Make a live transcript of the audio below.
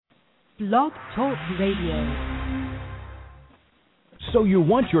Blog Talk Radio. So you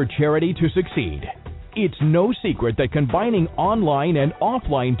want your charity to succeed. It's no secret that combining online and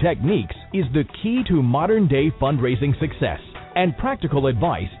offline techniques is the key to modern-day fundraising success, and practical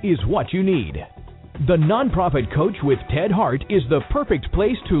advice is what you need. The Nonprofit Coach with Ted Hart is the perfect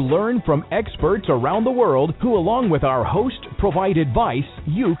place to learn from experts around the world who, along with our host, provide advice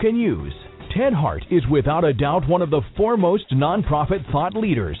you can use. Ted Hart is without a doubt one of the foremost nonprofit thought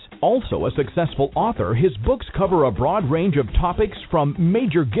leaders. Also a successful author, his books cover a broad range of topics from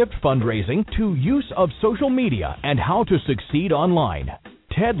major gift fundraising to use of social media and how to succeed online.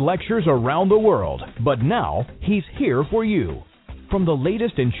 Ted lectures around the world, but now he's here for you. From the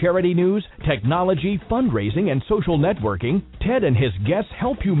latest in charity news, technology, fundraising, and social networking, Ted and his guests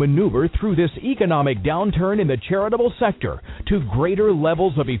help you maneuver through this economic downturn in the charitable sector to greater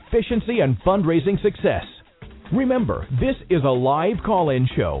levels of efficiency and fundraising success. Remember, this is a live call-in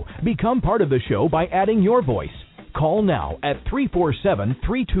show. Become part of the show by adding your voice. Call now at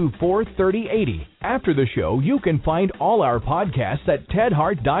 347-324-3080. After the show, you can find all our podcasts at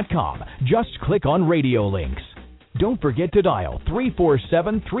tedhart.com. Just click on radio links. Don't forget to dial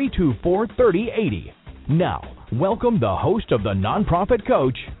 347-324-3080. Now, welcome the host of the Nonprofit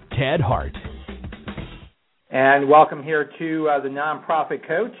Coach, Ted Hart. And welcome here to the Nonprofit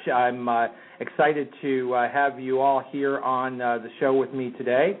Coach. I'm excited to have you all here on the show with me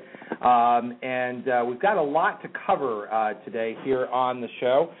today. And we've got a lot to cover today here on the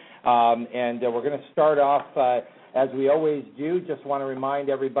show. And we're going to start off, as we always do. Just want to remind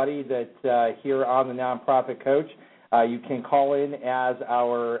everybody that here on the Nonprofit Coach, you can call in, as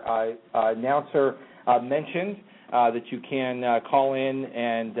our announcer mentioned, that you can call in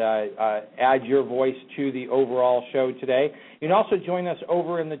and add your voice to the overall show today. You can also join us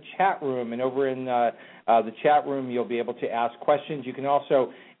over in the chat room, and over in the chat room you'll be able to ask questions. You can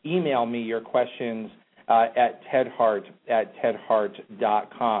also email me your questions at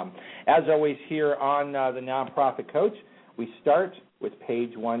tedhart@tedhart.com. As always, here on the Nonprofit Coach, we start with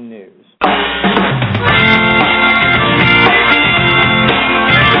Page One News.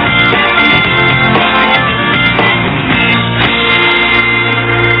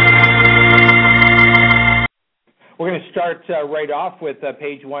 We're going to start right off with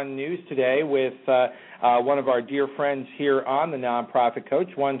Page One News today with one of our dear friends here on the Nonprofit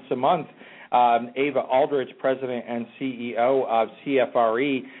Coach. Once a month, Ava Aldrich, President and CEO of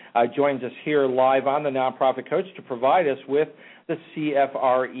CFRE, joins us here live on the Nonprofit Coach to provide us with the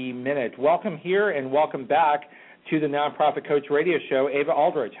CFRE Minute. Welcome here and welcome back to the Nonprofit Coach radio show. Ava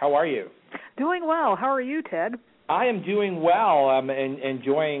Aldrich, how are you? Doing well. How are you, Ted? I am doing well. I'm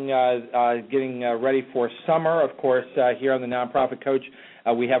enjoying getting ready for summer. Of course, here on the Nonprofit Coach,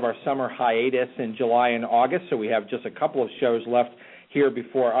 we have our summer hiatus in July and August, so we have just a couple of shows left here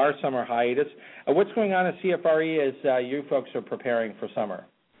before our summer hiatus. What's going on at CFRE as you folks are preparing for summer?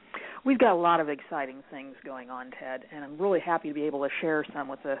 We've got a lot of exciting things going on, Ted, and I'm really happy to be able to share some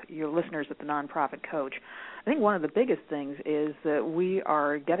with your listeners at the Nonprofit Coach. I think one of the biggest things is that we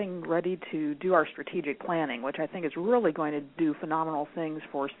are getting ready to do our strategic planning, which I think is really going to do phenomenal things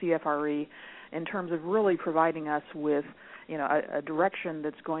for CFRE in terms of really providing us with a direction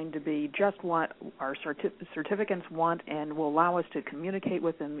that's going to be just what our certificates want and will allow us to communicate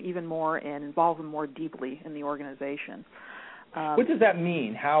with them even more and involve them more deeply in the organization. What does that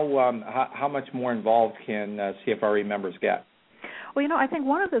mean? How much more involved can CFRE members get? Well, I think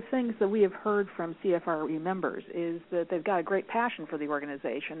one of the things that we have heard from CFRE members is that they've got a great passion for the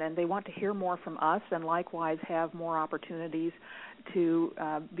organization and they want to hear more from us and likewise have more opportunities to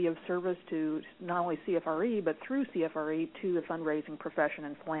be of service to not only CFRE but through CFRE to the fundraising profession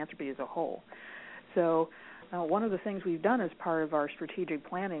and philanthropy as a whole. So one of the things we've done as part of our strategic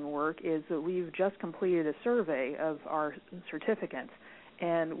planning work is that we've just completed a survey of our certificates.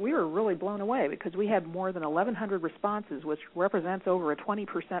 And we were really blown away because we had more than 1,100 responses, which represents over a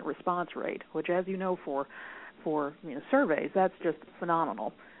 20% response rate, which, as you know, for surveys, that's just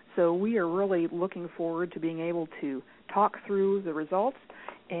phenomenal. So we are really looking forward to being able to talk through the results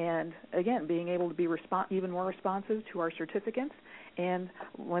and, again, being able to be even more responsive to our certificates. And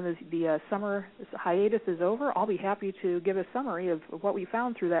when the summer hiatus is over, I'll be happy to give a summary of what we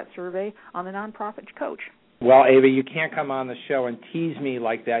found through that survey on the Nonprofit Coach. Well, Ava, you can't come on the show and tease me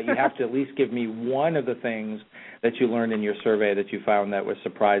like that. You have to at least give me one of the things that you learned in your survey that you found that was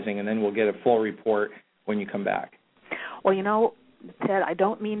surprising, and then we'll get a full report when you come back. Well, Ted, I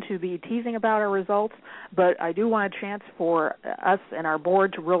don't mean to be teasing about our results, but I do want a chance for us and our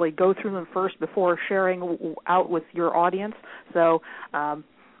board to really go through them first before sharing out with your audience. So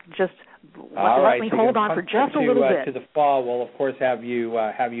just Let me hold on for just a little bit. To the fall, we'll of course have you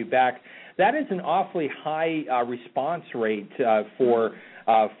back. That is an awfully high response rate for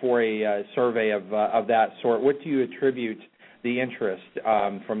a survey of that sort. What do you attribute the interest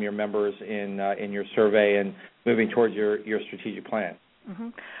from your members in your survey and moving towards your strategic plan? Mm-hmm.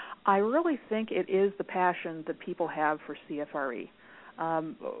 I really think it is the passion that people have for CFRE.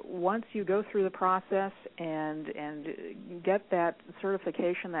 Once you go through the process and get that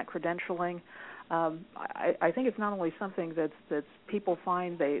certification, that credentialing, I think it's not only something that's people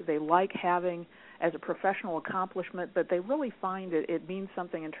find they like having as a professional accomplishment, but they really find it means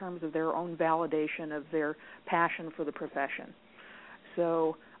something in terms of their own validation of their passion for the profession.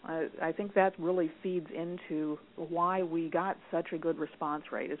 So I think that really feeds into why we got such a good response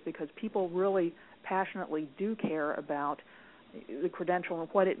rate, is because people really passionately do care about the credential and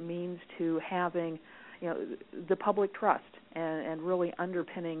what it means to having, the public trust and really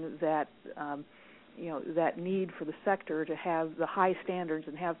underpinning that, that need for the sector to have the high standards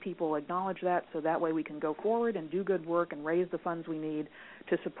and have people acknowledge that, so that way we can go forward and do good work and raise the funds we need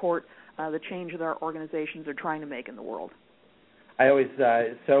to support the change that our organizations are trying to make in the world. I always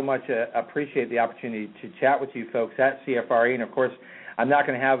so much appreciate the opportunity to chat with you folks at CFRE, and of course I'm not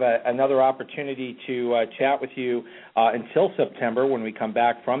going to have another opportunity to chat with you until September when we come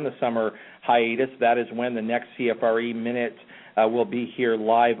back from the summer hiatus. That is when the next CFRE Minute will be here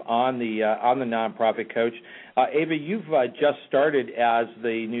live on the Nonprofit Coach. Ava, you've just started as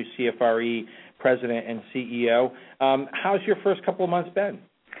the new CFRE President and CEO. How's your first couple of months been?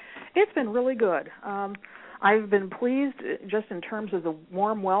 It's been really good. I've been pleased just in terms of the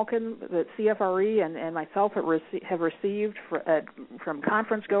warm welcome that CFRE and myself have received from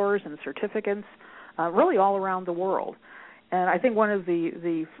conference goers and certificates really all around the world. And I think one of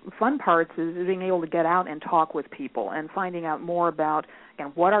the fun parts is being able to get out and talk with people and finding out more about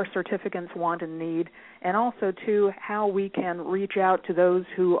what our certificates want and need, and also, too, how we can reach out to those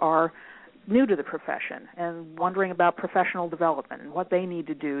who are new to the profession and wondering about professional development and what they need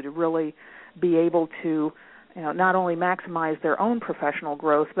to do to really be able to not only maximize their own professional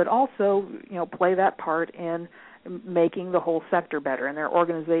growth, but also, play that part in making the whole sector better and their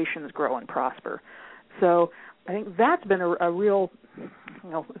organizations grow and prosper. So I think that's been a real,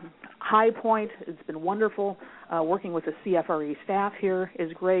 high point. It's been wonderful. Working with the CFRE staff here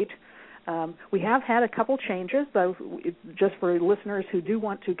is great. We have had a couple changes, though, just for listeners who do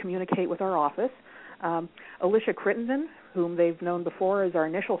want to communicate with our office. Alicia Crittenden, whom they've known before as our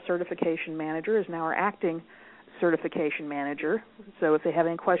initial certification manager, is now our acting certification manager. So if they have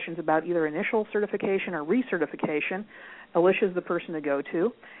any questions about either initial certification or recertification, Alicia is the person to go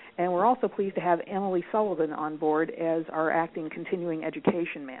to. And we're also pleased to have Emily Sullivan on board as our acting continuing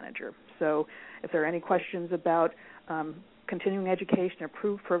education manager. So if there are any questions about continuing education,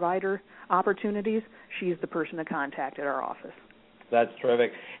 approved provider opportunities, she's the person to contact at our office. That's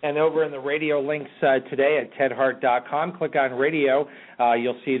terrific. And over in the radio links today at tedhart.com, click on radio.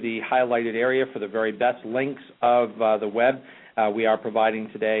 You'll see the highlighted area for the very best links of the web. We are providing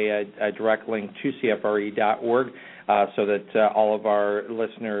today a direct link to CFRE.org so that all of our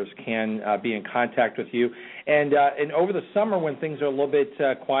listeners can be in contact with you. And over the summer when things are a little bit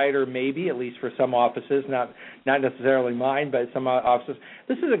quieter, maybe, at least for some offices, not necessarily mine, but some offices,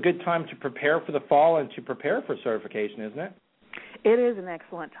 this is a good time to prepare for the fall and to prepare for certification, isn't it? It is an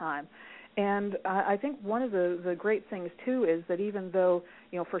excellent time. And I think one of the great things, too, is that even though,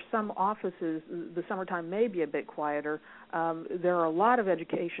 for some offices the summertime may be a bit quieter, there are a lot of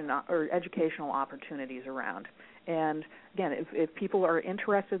educational opportunities around. And, again, if people are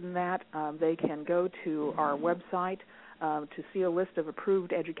interested in that, they can go to our website to see a list of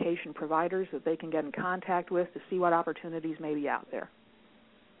approved education providers that they can get in contact with to see what opportunities may be out there.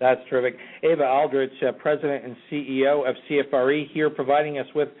 That's terrific. Ava Aldrich, President and CEO of CFRE, here providing us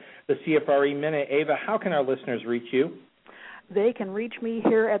with the CFRE Minute. Ava, how can our listeners reach you? They can reach me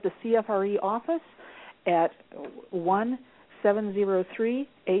here at the CFRE office at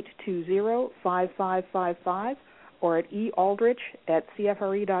 1-703-820-5555 or at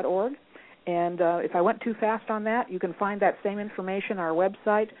ealdrich@cfre.org. And if I went too fast on that, you can find that same information on our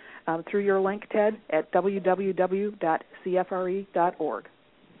website through your link, Ted, at www.cfre.org.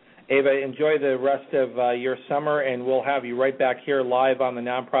 Ava, enjoy the rest of your summer, and we'll have you right back here live on the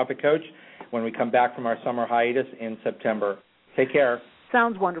Nonprofit Coach when we come back from our summer hiatus in September. Take care.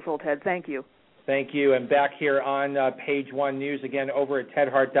 Sounds wonderful, Ted. Thank you. Thank you. And back here on Page One News, again, over at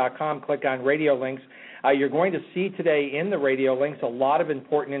tedhart.com, click on radio links. You're going to see today in the radio links a lot of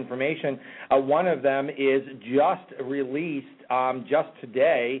important information. One of them is just released just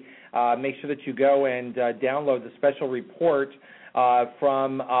today. Make sure that you go and download the special report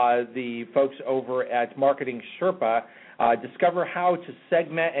from the folks over at Marketing Sherpa. Discover how to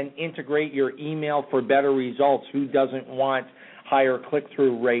segment and integrate your email for better results. Who doesn't want higher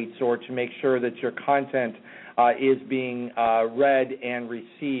click-through rates, or to make sure that your content is being read and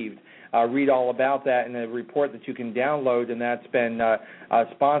received? Read all about that in a report that you can download, and that's been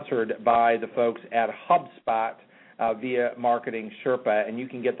sponsored by the folks at HubSpot via Marketing Sherpa. And you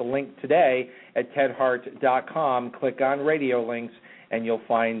can get the link today at tedhart.com. Click on Radio Links, and you'll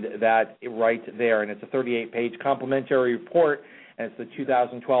find that right there. And it's a 38-page complimentary report, and it's the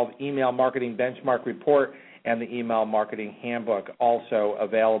 2012 Email Marketing Benchmark Report and the Email Marketing Handbook, also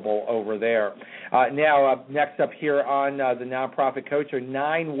available over there. Now, next up here on the Nonprofit Coach are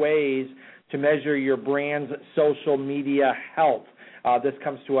 9 ways to measure your brand's social media health. This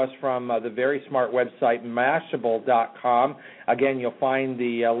comes to us from the very smart website, Mashable.com. Again, you'll find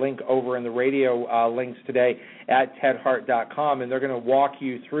the link over in the radio links today at tedhart.com, and they're going to walk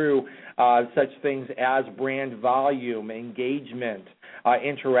you through such things as brand volume, engagement,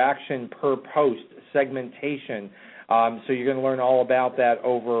 interaction per post, segmentation. So you're going to learn all about that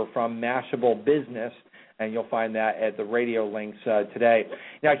over from Mashable Business, and you'll find that at the radio links today.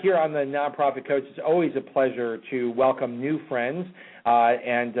 Now, here on the Nonprofit Coach, it's always a pleasure to welcome new friends,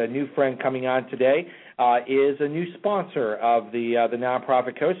 and a new friend coming on today is a new sponsor of the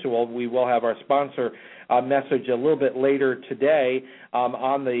Nonprofit Coach. So we will have our sponsor message a little bit later today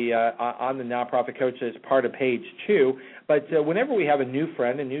on the Nonprofit Coach as part of page 2. But whenever we have a new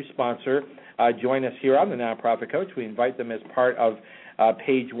friend, a new sponsor, join us here on the Nonprofit Coach, we invite them as part of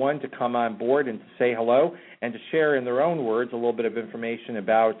page 1 to come on board and to say hello and to share in their own words a little bit of information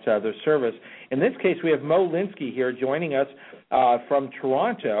about their service. In this case, we have Mo Linsky here joining us from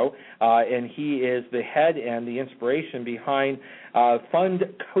Toronto, and he is the head and the inspiration behind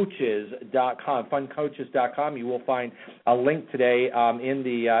fundcoaches.com. Fundcoaches.com. You will find a link today in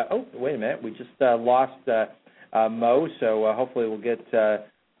the wait a minute. We just lost Mo, so hopefully we'll get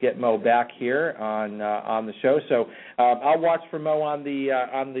Mo back here on the show. So I'll watch for Mo on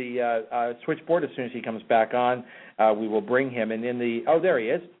the switchboard. As soon as he comes back on, we will bring him. And there he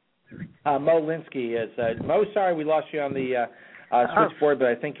is. Mo Linsky is. Mo, sorry we lost you on the switchboard, but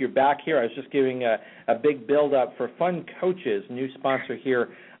I think you're back here. I was just giving a big build-up for Fund Coaches, new sponsor here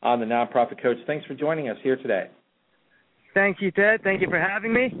on the Nonprofit Coach. Thanks for joining us here today. Thank you, Ted. Thank you for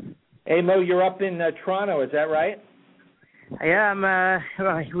having me. Hey, Mo, you're up in Toronto, is that right? Yeah,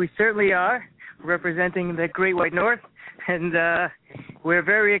 we certainly are, representing the Great White North, and we're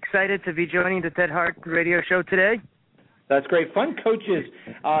very excited to be joining the Ted Hart radio show today. That's great. Fund Coaches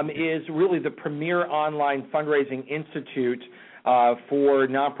is really the premier online fundraising institute for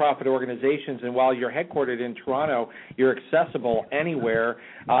nonprofit organizations, and while you're headquartered in Toronto, you're accessible anywhere.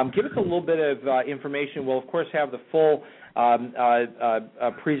 Give us a little bit of information. We'll, of course, have the full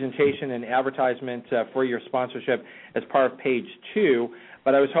presentation and advertisement for your sponsorship as part of page 2,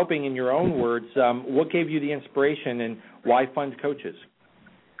 but I was hoping in your own words, what gave you the inspiration and why Fund Coaches?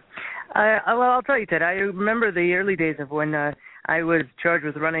 Well, I'll tell you, Ted, I remember the early days of when I was charged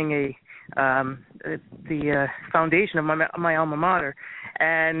with running the foundation of my alma mater,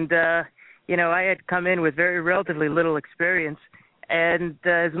 and I had come in with relatively little experience, and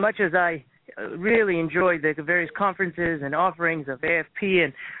as much as I really enjoyed the various conferences and offerings of AFP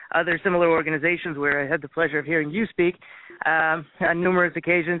and other similar organizations where I had the pleasure of hearing you speak on numerous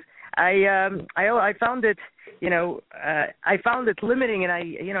occasions, I found it, I found it limiting,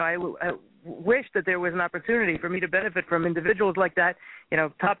 and I wish that there was an opportunity for me to benefit from individuals like that,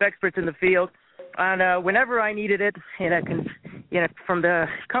 top experts in the field, and whenever I needed it, from the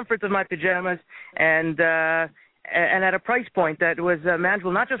comforts of my pajamas and at a price point that was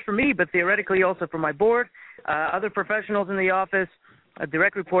manageable, not just for me, but theoretically also for my board, other professionals in the office,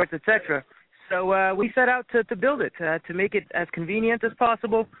 direct reports, etc. So we set out to build it, to make it as convenient as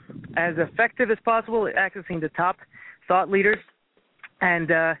possible, as effective as possible, accessing the top thought leaders and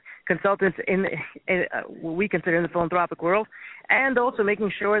consultants in what we consider in the philanthropic world, and also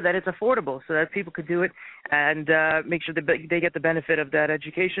making sure that it's affordable so that people could do it and make sure that they get the benefit of that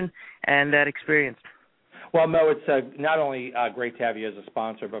education and that experience. Well, Mo, it's not only great to have you as a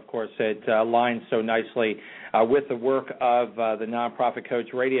sponsor, but, of course, it aligns so nicely with the work of the Nonprofit Coach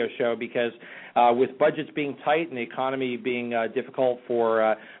radio show because with budgets being tight and the economy being difficult for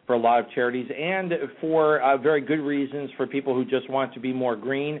a lot of charities and for very good reasons for people who just want to be more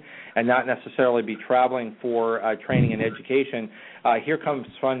green and not necessarily be traveling for training and education, Here Comes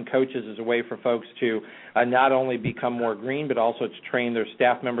Fun Coaches is a way for folks to not only become more green, but also to train their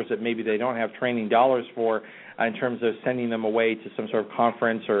staff members that maybe they don't have training dollars for in terms of sending them away to some sort of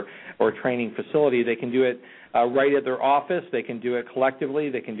conference or training facility. They can do it right at their office. They can do it collectively.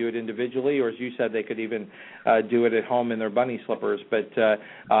 They can do it individually, or as you said, they could even do it at home in their bunny slippers. But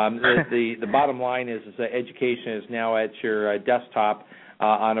the bottom line is that education is now at your desktop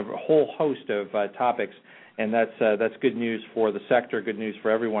on a whole host of topics, and that's good news for the sector, good news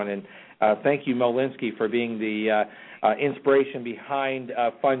for everyone. And thank you, Mo Linsky, for being the inspiration behind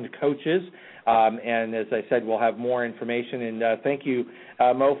Fun Coaches. And as I said, we'll have more information. And thank you,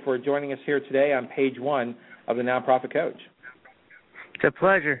 Mo, for joining us here today on page 1 of the Nonprofit Coach. It's a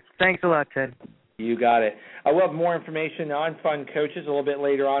pleasure. Thanks a lot, Ted. You got it. We'll have more information on Fun Coaches a little bit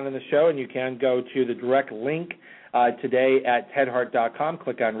later on in the show, and you can go to the direct link today at tedhart.com.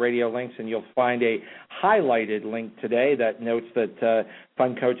 Click on Radio Links, and you'll find a highlighted link today that notes that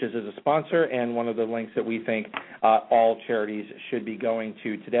Fun Coaches is a sponsor and one of the links that we think all charities should be going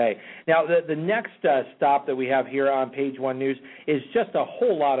to today. Now, the next stop that we have here on Page 1 News is just a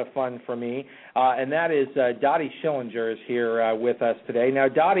whole lot of fun for me, and that is Dottie Schillinger is here with us today. Now,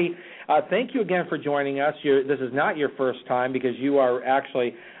 Dottie, thank you again for joining us. This is not your first time because you are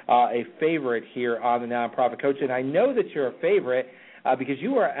actually a favorite here on the Nonprofit Coach, and I know that you're a favorite because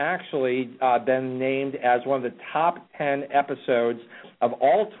you are actually been named as one of the top 10 episodes of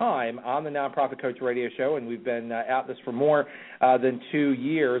all time on the Nonprofit Coach radio show, and we've been at this for more than 2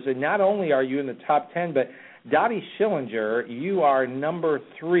 years. And not only are you in the top 10, but Dottie Schillinger, you are number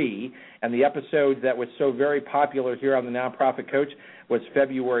 3, and the episode that was so very popular here on the Nonprofit Coach was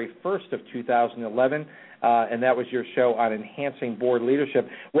February 1st of 2011. And that was your show on enhancing board leadership.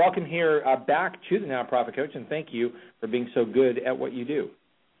 Welcome here back to the Nonprofit Coach, and thank you for being so good at what you do.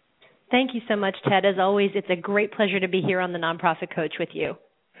 Thank you so much, Ted. As always, it's a great pleasure to be here on the Nonprofit Coach with you.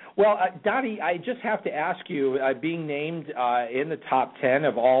 Well, Dottie, I just have to ask you, being named in the top 10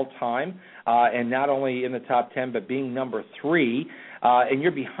 of all time, and not only in the top 10, but being number 3, and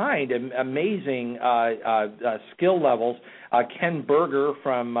you're behind amazing skill levels. Ken Berger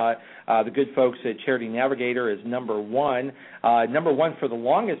from the good folks at Charity Navigator is number 1. Number 1 for the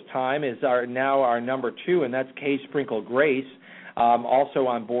longest time is now our number 2, and that's Kay Sprinkle Grace, also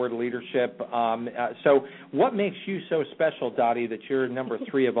on board leadership. So what makes you so special, Dottie, that you're number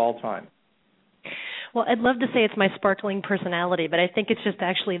 3 of all time? Well, I'd love to say it's my sparkling personality, but I think it's just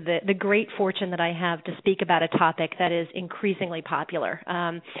actually the great fortune that I have to speak about a topic that is increasingly popular.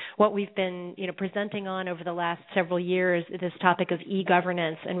 What we've been, presenting on over the last several years, this topic of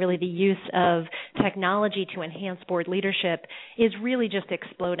e-governance and really the use of technology to enhance board leadership is really just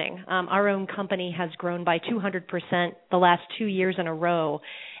exploding. Our own company has grown by 200% the last 2 years in a row.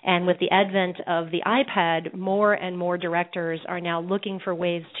 And with the advent of the iPad, more and more directors are now looking for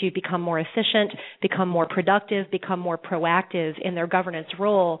ways to become more efficient, become more productive, become more proactive in their governance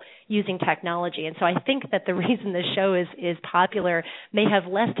role using technology. And so I think that the reason this show is popular may have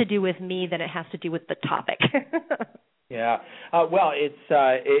less to do with me than it has to do with the topic. Yeah. Well,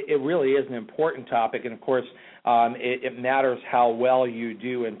 it really is an important topic, and of course, it matters how well you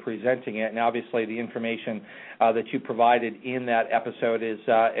do in presenting it. And obviously, the information that you provided in that episode is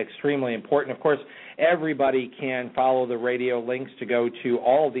extremely important. Of course, everybody can follow the radio links to go to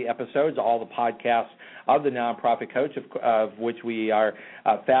all of the episodes, all the podcasts of the Nonprofit Coach, of which we are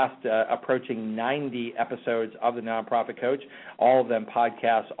fast approaching 90 episodes of the Nonprofit Coach, all of them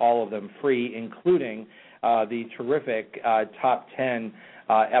podcasts, all of them free, including the terrific top 10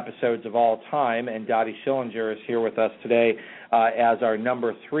 episodes of all time, and Dottie Schillinger is here with us today as our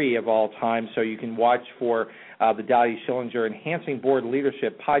number 3 of all time. So you can watch for the Dottie Schillinger Enhancing Board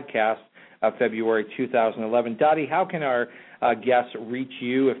Leadership podcast of February 2011. Dottie, how can our guests reach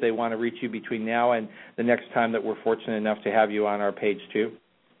you if they want to reach you between now and the next time that we're fortunate enough to have you on our page 2?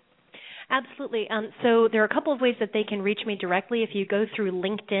 Absolutely. So there are a couple of ways that they can reach me directly. If you go through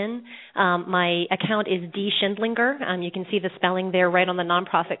LinkedIn, my account is D. Schindlinger. You can see the spelling there right on the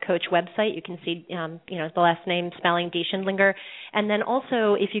Nonprofit Coach website. You can see, the last name spelling D. Schindlinger. And then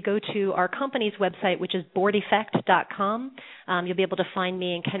also, if you go to our company's website, which is boardeffect.com, you'll be able to find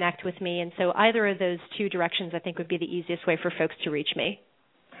me and connect with me. And so either of those 2 directions, I think, would be the easiest way for folks to reach me.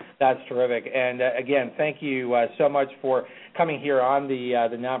 That's terrific. And, again, thank you so much for coming here on the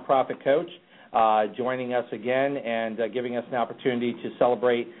Nonprofit Coach, joining us again and giving us an opportunity to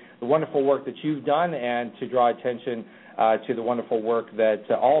celebrate the wonderful work that you've done and to draw attention to the wonderful work that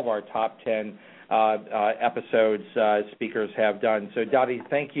all of our top 10 episodes speakers have done. So, Dottie,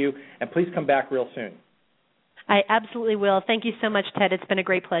 thank you, and please come back real soon. I absolutely will. Thank you so much, Ted. It's been a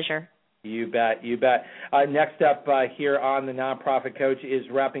great pleasure. You bet. Next up here on the Nonprofit Coach is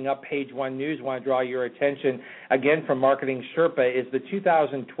wrapping up Page One News. I want to draw your attention again from Marketing Sherpa is the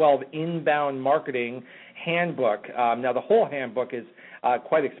 2012 Inbound Marketing Handbook. Now the whole handbook is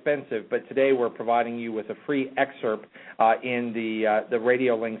quite expensive, but today we're providing you with a free excerpt in the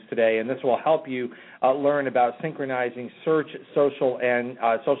radio links today, and this will help you learn about synchronizing search, social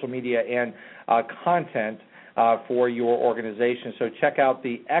media, and content for your organization. So check out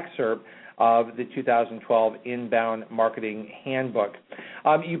the excerpt of the 2012 Inbound Marketing Handbook.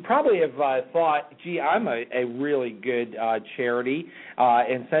 You probably have thought, gee, I'm a really good charity,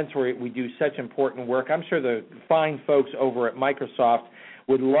 and since we do such important work, I'm sure the fine folks over at Microsoft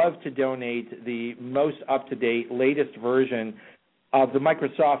would love to donate the most up-to-date, latest version of the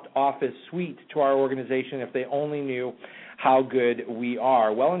Microsoft Office suite to our organization if they only knew how good we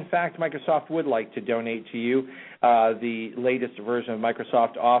are. Well, in fact, Microsoft would like to donate to you the latest version of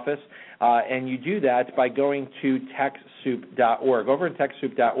Microsoft Office, and you do that by going to TechSoup.org. Over at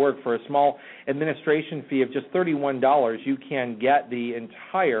TechSoup.org, for a small administration fee of just $31, you can get the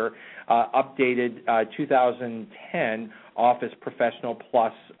entire updated 2010 Office Professional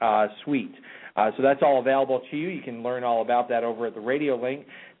Plus suite. So that's all available to you. You can learn all about that over at the radio link.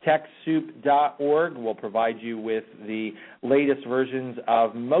 TechSoup.org will provide you with the latest versions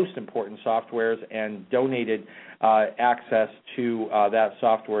of most important softwares and donated access to that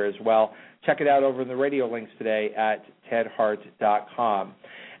software as well. Check it out over in the radio links today at tedhart.com.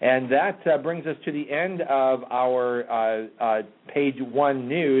 And that brings us to the end of our Page One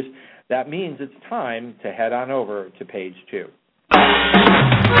News. That means it's time to head on over to Page Two.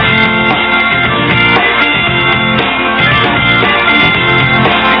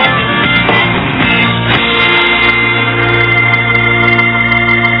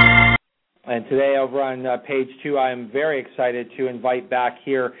 And today over on Page Two, I am very excited to invite back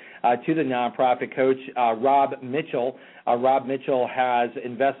here to the Nonprofit Coach, Rob Mitchell. Rob Mitchell has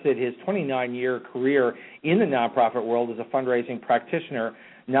invested his 29-year career in the nonprofit world as a fundraising practitioner,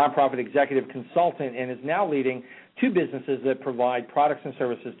 nonprofit executive consultant, and is now leading two businesses that provide products and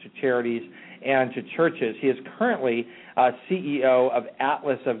services to charities and to churches. He is currently CEO of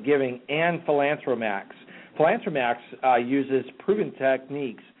Atlas of Giving and Philanthromax. Philanthromax uses proven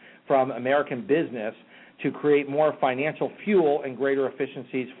techniques from American business to create more financial fuel and greater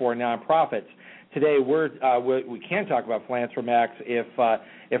efficiencies for nonprofits. Today, we can talk about Philanthromax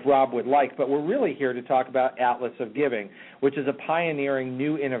if Rob would like, but we're really here to talk about Atlas of Giving, which is a pioneering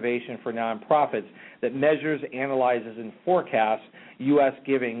new innovation for nonprofits that measures, analyzes, and forecasts U.S.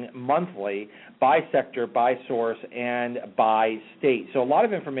 giving monthly by sector, by source, and by state. So a lot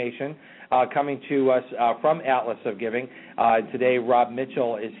of information coming to us from Atlas of Giving. Today, Rob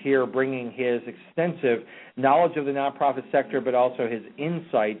Mitchell is here bringing his extensive knowledge of the nonprofit sector, but also his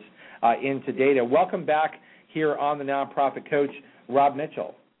insights into data. Welcome back here on the Nonprofit Coach, Rob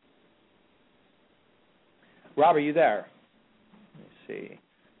Mitchell. Rob, are you there? Let me see.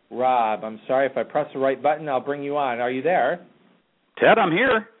 Rob, I'm sorry, if I press the right button, I'll bring you on. Are you there? Ted, I'm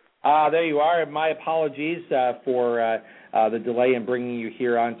here. There you are. My apologies for the delay in bringing you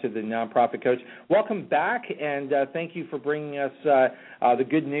here onto the Nonprofit Coach. Welcome back, and thank you for bringing us the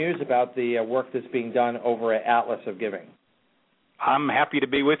good news about the work that's being done over at Atlas of Giving. I'm happy to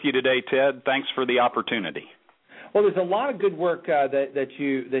be with you today, Ted. Thanks for the opportunity. Well, there's a lot of good work that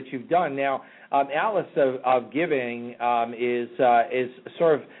you've done. Now, Atlas of Giving is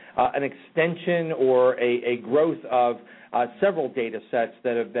sort of an extension or a growth of several data sets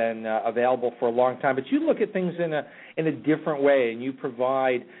that have been available for a long time. But you look at things in a different way, and you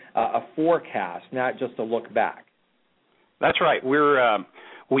provide a forecast, not just a look back. That's right.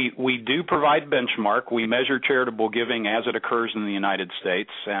 We do provide benchmark. We measure charitable giving as it occurs in the United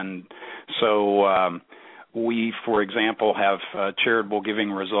States, and so we, for example, have charitable giving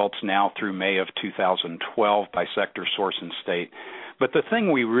results now through May of 2012 by sector, source, and state. But the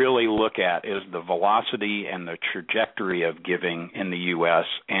thing we really look at is the velocity and the trajectory of giving in the U.S.,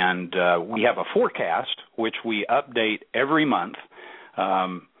 and we have a forecast, which we update every month,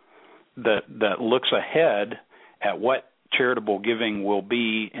 that looks ahead at what charitable giving will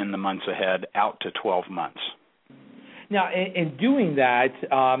be in the months ahead out to 12 months. Now, in doing that,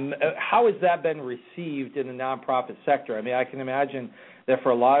 how has that been received in the nonprofit sector? I mean, I can imagine that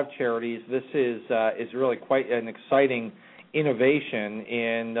for a lot of charities, this is really quite an exciting innovation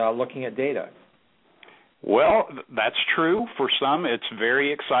in looking at data. Well, that's true. For some, it's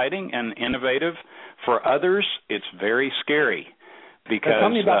very exciting and innovative. For others, it's very scary. Because tell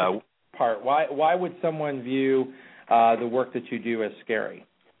me about the part. Why would someone view the work that you do as scary?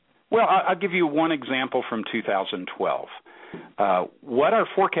 Well, I'll give you one example from 2012. What our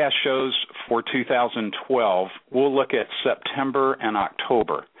forecast shows for 2012, we'll look at September and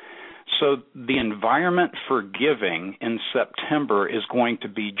October. So the environment for giving in September is going to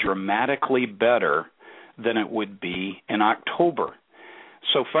be dramatically better than it would be in October.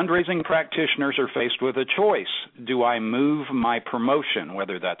 So fundraising practitioners are faced with a choice. Do I move my promotion,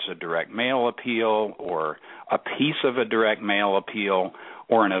 whether that's a direct mail appeal or a piece of a direct mail appeal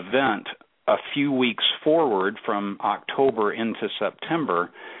or an event, a few weeks forward from October into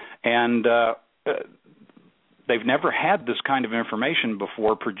September? And they've never had this kind of information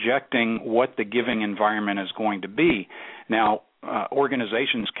before, projecting what the giving environment is going to be. Now,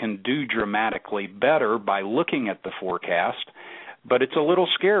 organizations can do dramatically better by looking at the forecast, but it's a little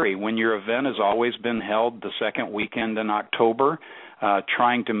scary when your event has always been held the second weekend in October.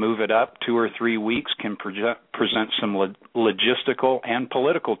 Trying to move it up 2 or 3 weeks can present some logistical and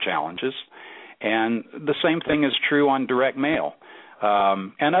political challenges. And the same thing is true on direct mail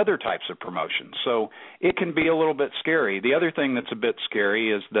and other types of promotions. So it can be a little bit scary. The other thing that's a bit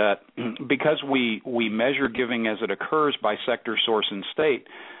scary is that because we measure giving as it occurs by sector, source, and state,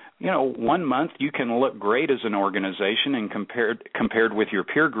 1 month you can look great as an organization and compared with your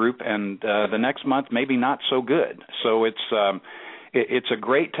peer group, and the next month maybe not so good. So it's a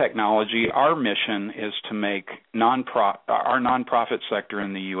great technology. Our mission is to make our nonprofit sector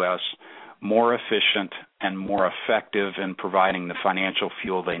in the U.S. more efficient and more effective in providing the financial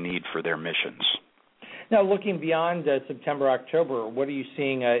fuel they need for their missions. Now, looking beyond September, October, what are you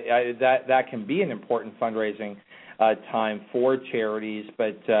seeing that can be an important fundraising time for charities,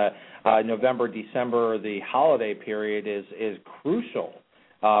 but November, December, the holiday period is crucial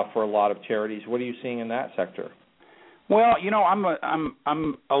for a lot of charities. What are you seeing in that sector? Well,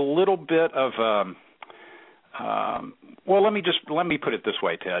 I'm a little bit of let me put it this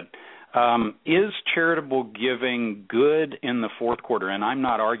way, Ted. Is charitable giving good in the fourth quarter? And I'm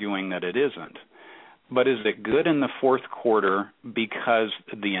not arguing that it isn't. But is it good in the fourth quarter because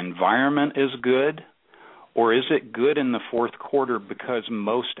the environment is good? Or is it good in the fourth quarter because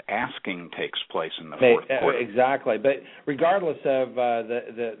most asking takes place in the fourth quarter? Exactly. But regardless of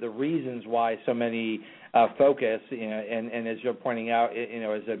the reasons why so many focus, and as you're pointing out,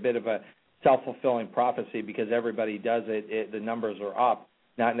 is a bit of a self-fulfilling prophecy because everybody does it, the numbers are up.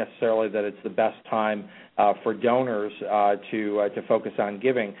 Not necessarily that it's the best time for donors to focus on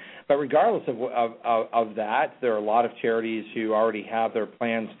giving. But regardless of that, there are a lot of charities who already have their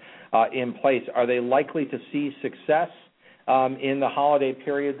plans in place. Are they likely to see success in the holiday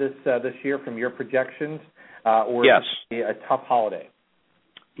period this year from your projections? Or yes. Is it a tough holiday?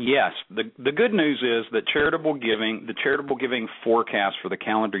 Yes. The good news is that the charitable giving forecast for the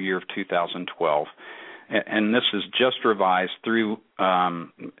calendar year of 2012, and this is just revised through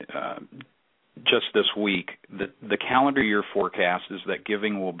just this week, the calendar year forecast is that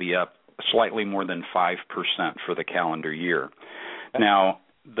giving will be up slightly more than 5% for the calendar year. Now,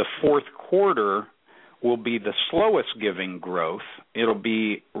 the fourth quarter will be the slowest giving growth. It'll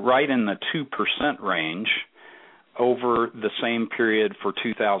be right in the 2% range over the same period for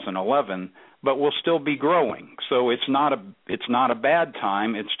 2011, but we'll still be growing. So it's not a bad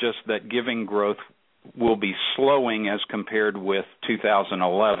time. It's just that giving growth will be slowing as compared with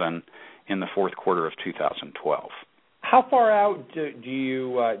 2011 in the fourth quarter of 2012. How far out do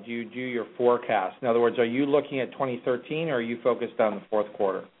you do your forecast? In other words, are you looking at 2013 or are you focused on the fourth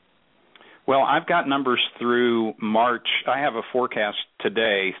quarter? Well, I've got numbers through March. I have a forecast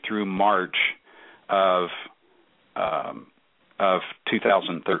today through March of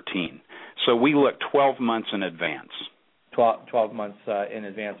 2013. So we look 12 months in advance. 12 months in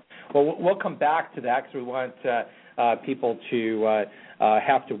advance. Well, we'll come back to that because we want people to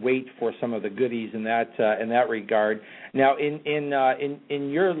have to wait for some of the goodies in that regard. Now, in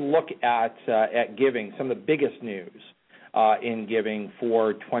your look at giving, some of the biggest news in giving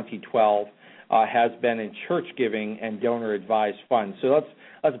for 2012 has been in church giving and donor advised funds. So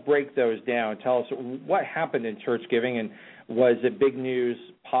let's break those down. Tell us what happened in church giving, and was it big news,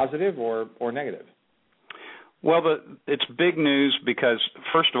 positive or negative? Well, it's big news because,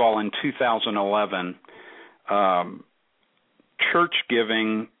 first of all, in 2011, church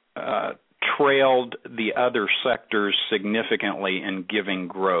giving trailed the other sectors significantly in giving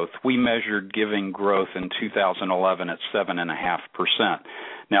growth. We measured giving growth in 2011 at 7.5%.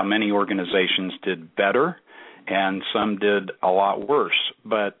 Now, many organizations did better, and some did a lot worse.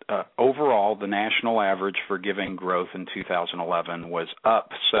 But overall, the national average for giving growth in 2011 was up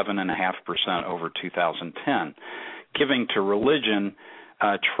 7.5% over 2010. Giving to religion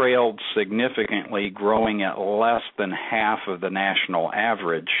trailed significantly, growing at less than half of the national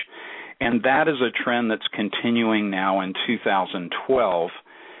average. And that is a trend that's continuing now in 2012.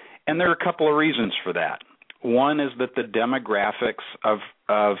 And there are a couple of reasons for that. One is that the demographics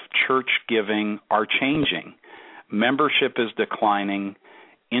of church giving are changing. Membership is declining,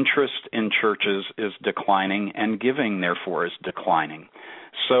 interest in churches is declining, and giving, therefore, is declining.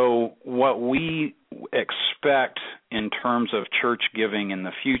 So what we expect in terms of church giving in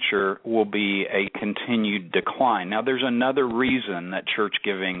the future will be a continued decline. Now, there's another reason that church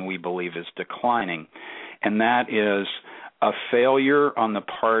giving, we believe, is declining, and that is a failure on the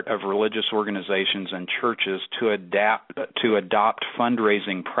part of religious organizations and churches to adopt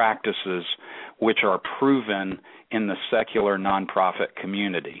fundraising practices which are proven in the secular nonprofit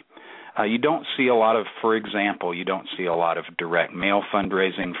community. You don't see a lot of, for example, you don't see a lot of direct mail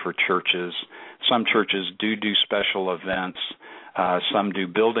fundraising for churches. Some churches do special events.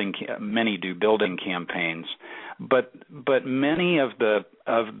 Many do building campaigns. But many of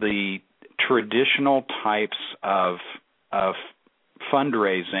the traditional types of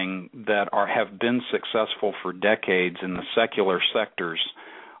fundraising that have been successful for decades in the secular sectors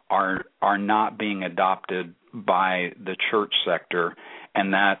are not being adopted by the church sector,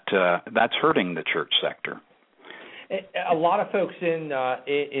 and that's hurting the church sector. A lot of folks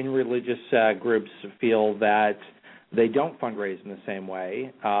in religious groups feel that they don't fundraise in the same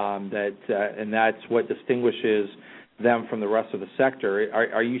way, and that's what distinguishes them from the rest of the sector.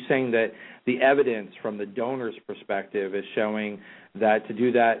 Are you saying that the evidence from the donor's perspective is showing that to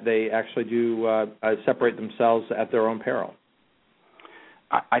do that they actually do separate themselves at their own peril?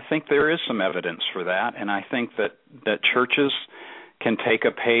 I think there is some evidence for that, and I think that churches can take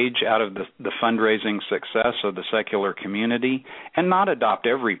a page out of the fundraising success of the secular community and not adopt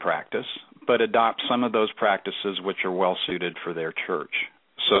every practice, but adopt some of those practices which are well suited for their church.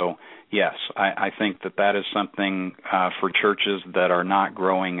 So, yes, I think that is something for churches that are not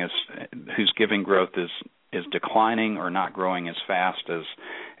growing whose giving growth is declining or not growing as fast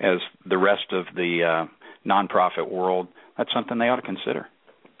as the rest of the nonprofit world. That's something they ought to consider.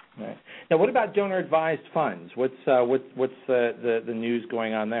 Right. Now, what about donor-advised funds? What's the news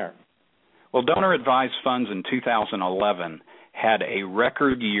going on there? Well, donor-advised funds in 2011 had a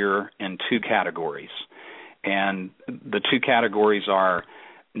record year in two categories, and the two categories are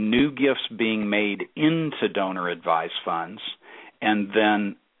new gifts being made into donor-advised funds, and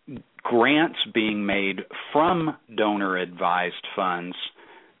then grants being made from donor-advised funds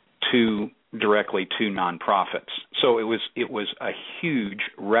directly to nonprofits. So it was a huge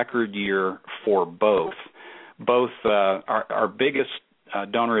record year for both. Both our biggest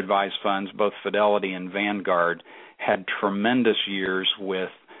donor-advised funds, both Fidelity and Vanguard, had tremendous years with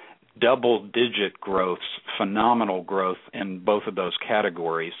double-digit growth, phenomenal growth in both of those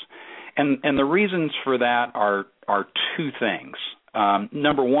categories. And the reasons for that are two things.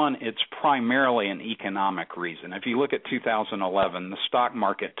 Number one, it's primarily an economic reason. If you look at 2011, the stock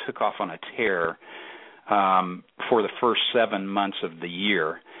market took off on a tear for the first 7 months of the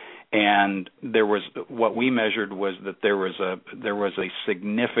year, and what we measured was that there was a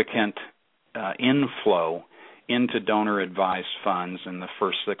significant inflow into donor-advised funds in the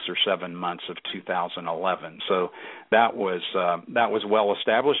first 6 or 7 months of 2011. So that was well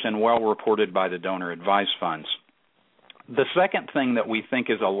established and well reported by the donor-advised funds. The second thing that we think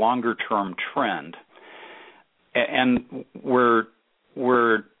is a longer-term trend, and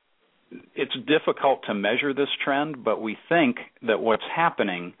it's difficult to measure this trend, but we think that what's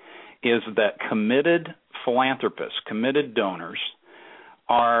happening is that committed philanthropists, committed donors,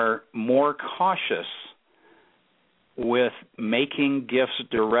 are more cautious with making gifts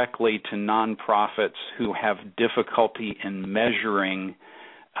directly to nonprofits who have difficulty in measuring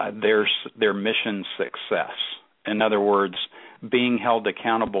their mission success. In other words, being held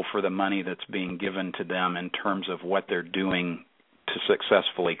accountable for the money that's being given to them in terms of what they're doing to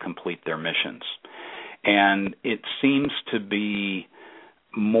successfully complete their missions. And it seems to be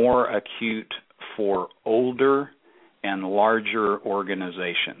more acute for older and larger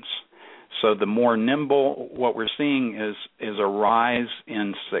organizations. So the more nimble, what we're seeing is a rise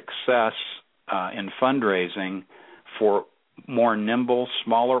in success in fundraising for more nimble,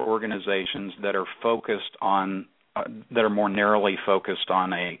 smaller organizations that are focused on that are more narrowly focused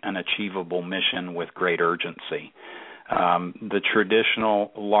on an achievable mission with great urgency. The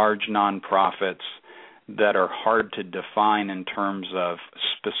traditional large nonprofits that are hard to define in terms of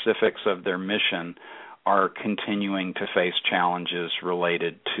specifics of their mission are continuing to face challenges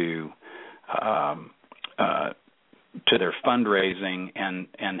related to their fundraising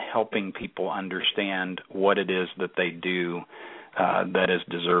and helping people understand what it is that they do that is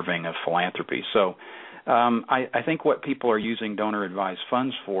deserving of philanthropy. So I think what people are using donor-advised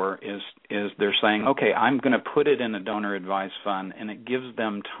funds for is they're saying, okay, I'm going to put it in a donor-advised fund, and it gives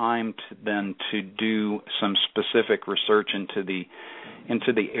them time to do some specific research into the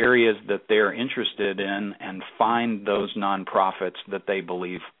areas that they're interested in and find those nonprofits that they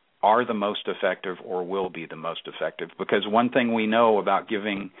believe are the most effective or will be the most effective. Because one thing we know about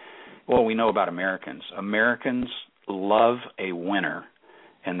giving, we know about Americans. Americans love a winner,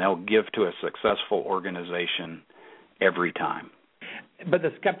 and they'll give to a successful organization every time. But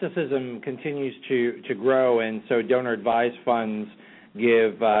the skepticism continues to grow, and so donor-advised funds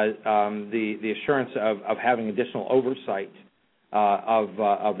give the assurance of having additional oversight of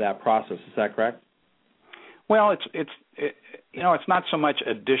that process. Is that correct? Well, it's not so much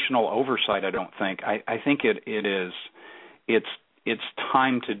additional oversight. I don't think. I think it's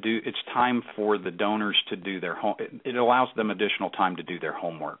time to do. It's time for the donors to do their home. It allows them additional time to do their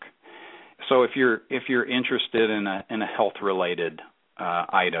homework. So if you're interested in a health related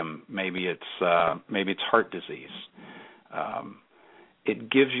item, maybe it's heart disease. It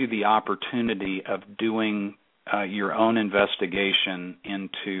gives you the opportunity of doing your own investigation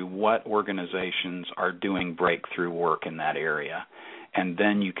into what organizations are doing breakthrough work in that area. And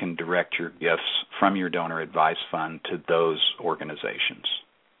then you can direct your gifts from your donor-advised fund to those organizations.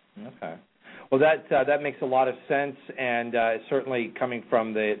 Okay. Well, that makes a lot of sense, and certainly coming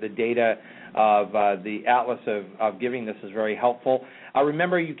from the data of the Atlas of Giving, this is very helpful.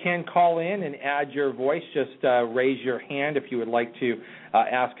 Remember, you can call in and add your voice. Just raise your hand if you would like to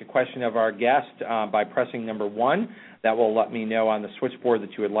ask a question of our guest by pressing number 1. That will let me know on the switchboard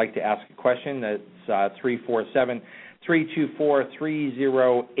that you would like to ask a question. That's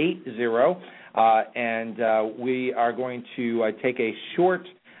 347-324-3080. And we are going to take a short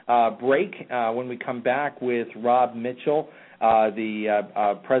break. When we come back with Rob Mitchell, the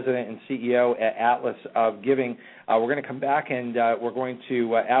president and CEO at Atlas of Giving, we're going to come back and we're going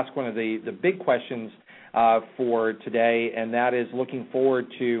to ask one of the big questions for today, and that is looking forward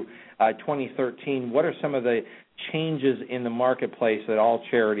to 2013. What are some of the changes in the marketplace that all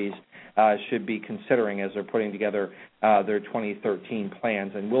charities should be considering as they're putting together their 2013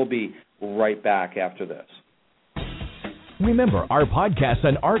 plans? And we'll be right back after this. Remember, our podcasts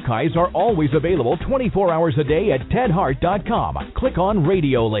and archives are always available 24 hours a day at tedhart.com. Click on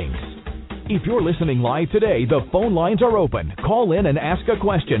Radio Links. If you're listening live today, the phone lines are open. Call in and ask a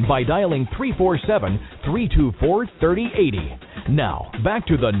question by dialing 347-324-3080. Now, back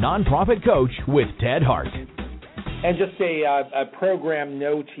to the Nonprofit Coach with Ted Hart. And just a program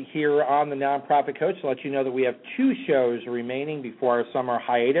note here on the Nonprofit Coach to let you know that we have 2 shows remaining before our summer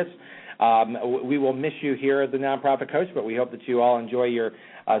hiatus. We will miss you here at the Nonprofit Coach, but we hope that you all enjoy your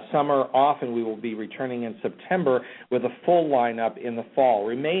summer off, and we will be returning in September with a full lineup in the fall.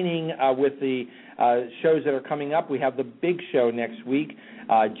 Remaining with the shows that are coming up, we have the big show next week.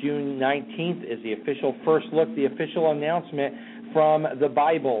 June 19th is the official first look, the official announcement from the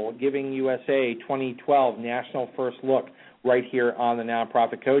Bible, Giving USA 2012 National First Look, right here on the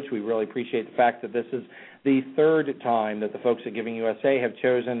Nonprofit Coach. We really appreciate the fact that this is the 3rd time that the folks at Giving USA have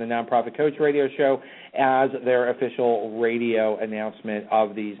chosen the Nonprofit Coach radio show as their official radio announcement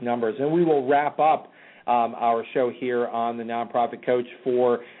of these numbers. And we will wrap up our show here on the Nonprofit Coach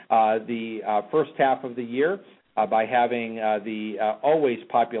for the first half of the year by having the always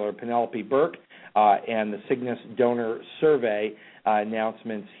popular Penelope Burke and the Cygnus Donor Survey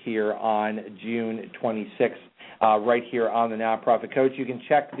announcements here on June 26th. Right here on the Nonprofit Coach. You can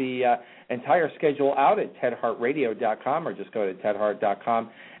check the entire schedule out at tedhartradio.com, or just go to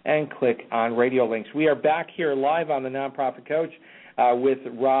tedhart.com and click on Radio Links. We are back here live on the Nonprofit Coach with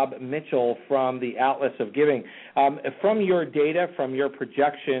Rob Mitchell from the Atlas of Giving. From your data, from your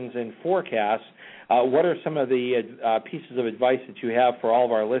projections and forecasts, what are some of the pieces of advice that you have for all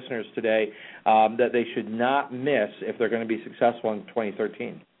of our listeners today that they should not miss if they're going to be successful in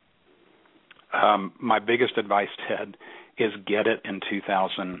 2013? My biggest advice, Ted, is get it in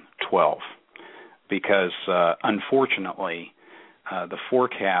 2012, because unfortunately the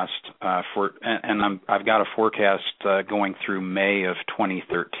forecast I've got a forecast going through May of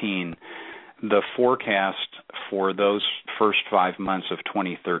 2013. The forecast for those first 5 months of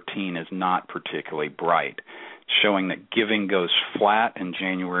 2013 is not particularly bright, showing that giving goes flat in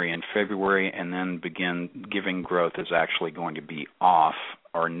January and February, and then giving growth is actually going to be off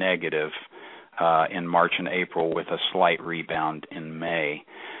or negative in March and April, with a slight rebound in May.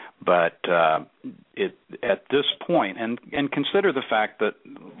 But at this point, and consider the fact that,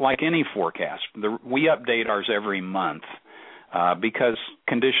 like any forecast, we update ours every month because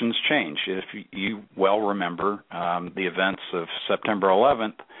conditions change. If you well remember the events of September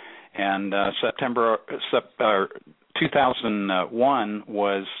 11th, And 2001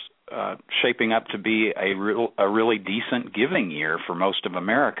 was shaping up to be a really decent giving year for most of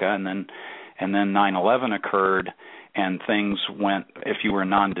America, and then 9/11 occurred, and things went, if you were a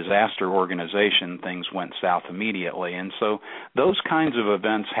non-disaster organization, things went south immediately. And so those kinds of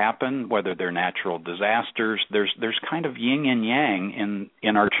events happen, whether they're natural disasters. There's kind of yin and yang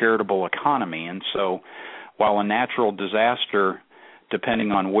in our charitable economy. And so while a natural disaster,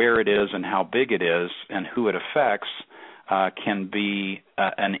 depending on where it is and how big it is and who it affects, can be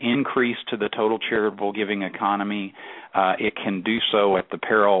an increase to the total charitable giving economy, it can do so at the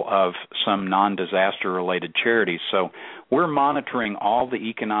peril of some non-disaster related charities. So we're monitoring all the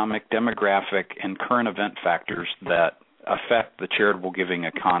economic, demographic, and current event factors that affect the charitable giving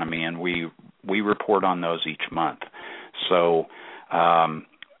economy, and we report on those each month. So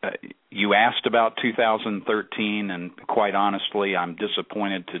you asked about 2013, and quite honestly, I'm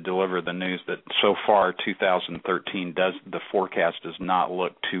disappointed to deliver the news that so far 2013 the forecast does not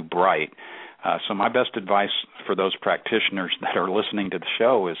look too bright. So my best advice for those practitioners that are listening to the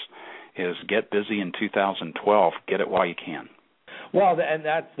show is get busy in 2012. Get it while you can. Well, and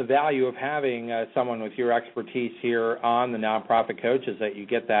that's the value of having someone with your expertise here on the Nonprofit Coach, is that you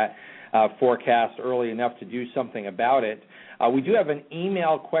get that forecast early enough to do something about it. We do have an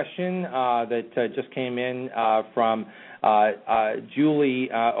email question that just came in from Julie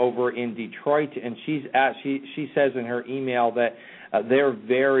over in Detroit, and she says in her email that they're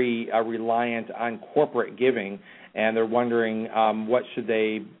very reliant on corporate giving, and they're wondering what should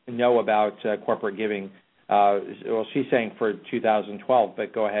they know about corporate giving. Well, she's saying for 2012,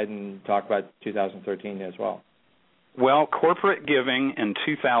 but go ahead and talk about 2013 as well. Well, corporate giving in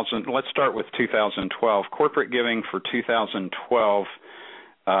let's start with 2012. Corporate giving for 2012,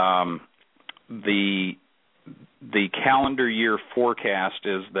 the calendar year forecast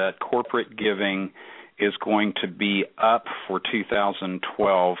is that corporate giving is going to be up for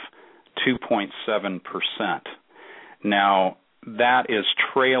 2012 2.7%. Now, that is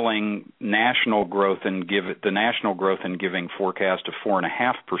trailing national growth in the national growth in giving forecast of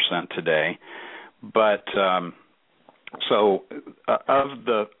 4.5% today, but so of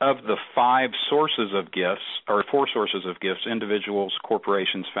the four sources of gifts, individuals,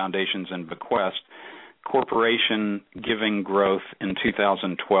 corporations, foundations, and bequests, corporation giving growth in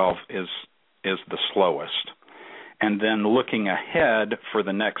 2012 is the slowest. And then looking ahead for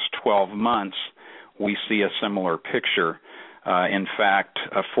the next 12 months, we see a similar picture. In fact,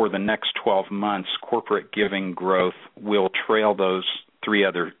 for the next 12 months, corporate giving growth will trail those three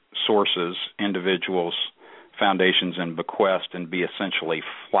other sources, individuals, foundations, and bequest, and be essentially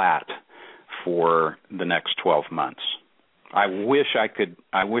flat for the next 12 months. I wish I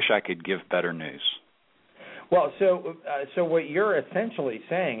could give better news. Well, so what you're essentially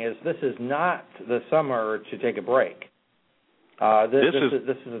saying is this is not the summer to take a break.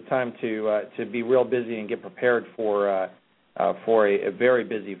 This is a time to be real busy and get prepared for a very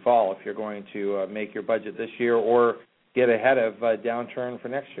busy fall if you're going to make your budget this year or get ahead of a downturn for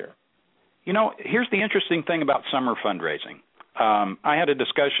next year. You know, here's the interesting thing about summer fundraising. I had a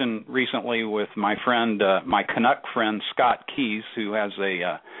discussion recently with my friend, my Canuck friend, Scott Keys, who has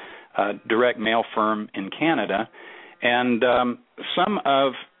a direct mail firm in Canada, and some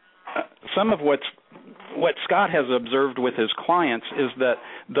of what Scott has observed with his clients is that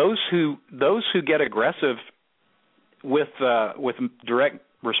those who get aggressive with direct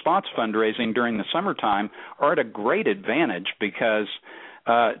response fundraising during the summertime are at a great advantage because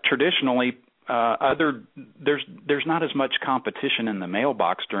traditionally there's not as much competition in the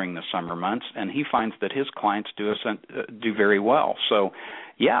mailbox during the summer months, and he finds that his clients do very well. So,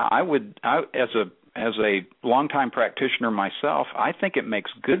 yeah, as a longtime practitioner myself, I think it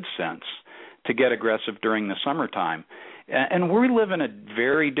makes good sense to get aggressive during the summertime. And we live in a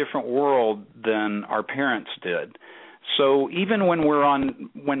very different world than our parents did. So even when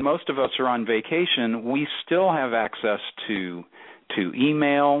most of us are on vacation, we still have access to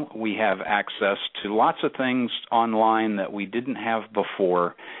email. We have access to lots of things online that we didn't have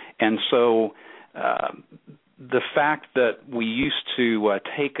before. And so the fact that we used to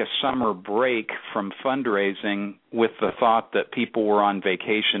take a summer break from fundraising with the thought that people were on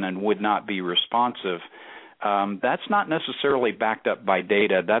vacation and would not be responsive, that's not necessarily backed up by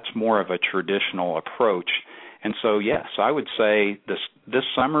data. That's more of a traditional approach. And so, yes, I would say this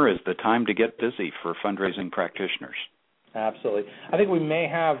summer is the time to get busy for fundraising practitioners. Absolutely. I think we may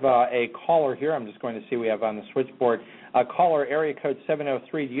have a caller here. I'm just going to see we have on the switchboard. Caller, area code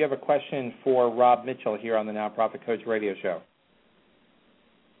 703. Do you have a question for Rob Mitchell here on the Nonprofit Coach Radio Show?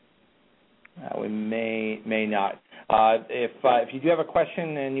 We may not. If you do have a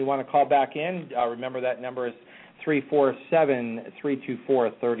question and you want to call back in, remember that number is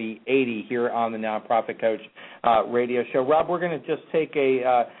 347-324-3080 here on the Nonprofit Coach radio show. Rob, we're going to just take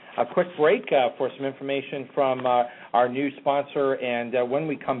a quick break for some information from our new sponsor, and when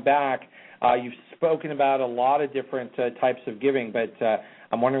we come back, you've spoken about a lot of different types of giving, but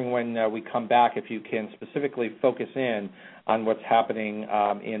I'm wondering when we come back if you can specifically focus in on what's happening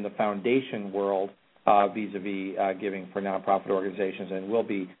in the foundation world vis-a-vis giving for nonprofit organizations, and we'll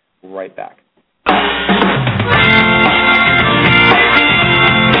be right back.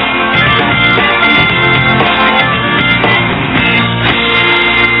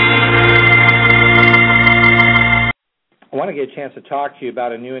 I want to get a chance to talk to you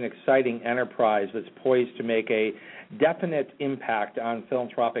about a new and exciting enterprise that's poised to make a definite impact on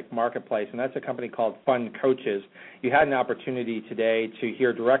philanthropic marketplace, and that's a company called Fund Coaches. You had an opportunity today to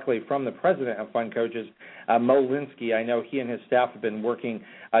hear directly from the president of Fund Coaches, Mo Linsky. I know he and his staff have been working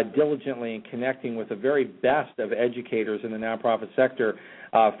diligently and connecting with the very best of educators in the nonprofit sector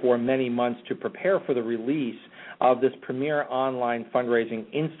for many months to prepare for the release of this premier online fundraising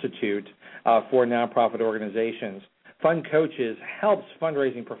institute for nonprofit organizations. Fund Coaches helps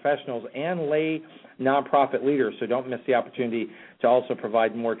fundraising professionals and lay nonprofit leaders, so don't miss the opportunity to also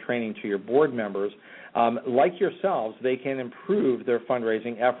provide more training to your board members. Like yourselves, they can improve their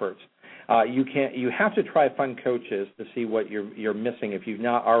fundraising efforts. You have to try Fund Coaches to see what you're missing if you've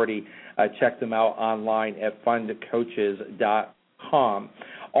not already checked them out online at fundcoaches.com.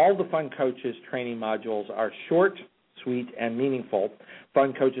 All the Fund Coaches training modules are short, sweet, and meaningful.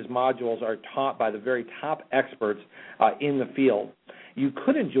 Fund Coaches modules are taught by the very top experts in the field. You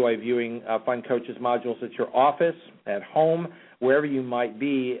could enjoy viewing Fund Coaches modules at your office, at home, wherever you might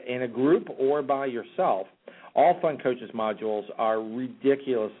be, in a group or by yourself. All Fund Coaches modules are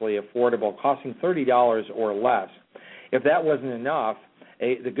ridiculously affordable, costing $30 or less. If that wasn't enough,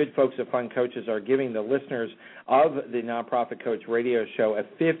 the good folks at Fund Coaches are giving the listeners of the Nonprofit Coach radio show a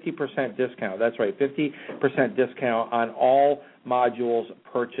 50% discount. That's right, 50% discount on all modules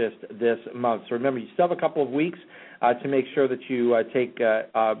purchased this month. So remember, you still have a couple of weeks to make sure that you take a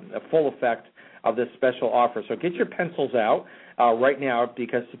full effect of this special offer. So get your pencils out right now,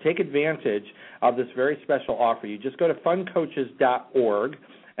 because to take advantage of this very special offer, you just go to fundcoaches.org,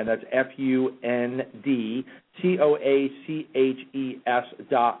 and that's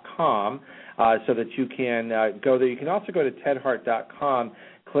fundcoaches.com, so that you can go there. You can also go to tedhart.com,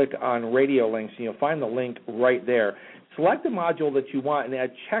 click on radio links, and you'll find the link right there. Select the module that you want, and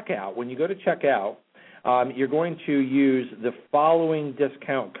at checkout, when you go to checkout, you're going to use the following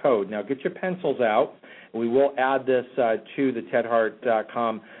discount code. Now, get your pencils out. We will add this to the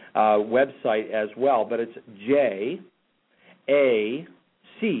tedhart.com website as well, but it's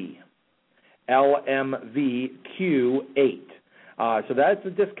JACLMVQ8. So that's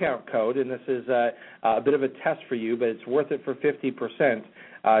the discount code, and this is a bit of a test for you, but it's worth it for 50%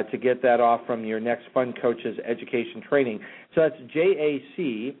 to get that off from your next Fund Coaches education training. So that's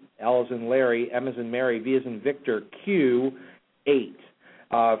JAC, L as in Larry, M as in Mary, V as in Victor, Q8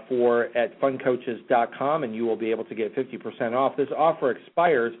 at fundcoaches.com, and you will be able to get 50% off. This offer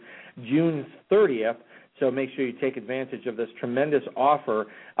expires June 30th. So make sure you take advantage of this tremendous offer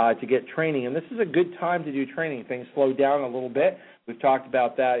to get training. And this is a good time to do training. Things slow down a little bit. We've talked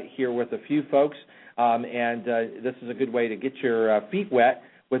about that here with a few folks. And this is a good way to get your feet wet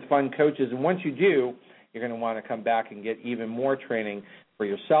with Fund Coaches. And once you do, you're going to want to come back and get even more training for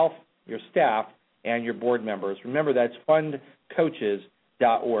yourself, your staff, and your board members. Remember, that's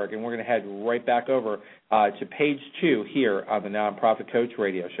fundcoaches.org. And we're going to head right back over to page 2 here on the Nonprofit Coach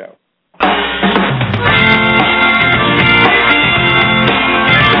radio show.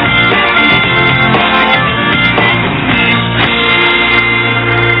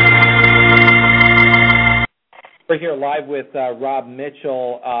 We're here live with Rob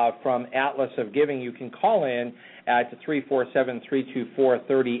Mitchell from Atlas of Giving. You can call in at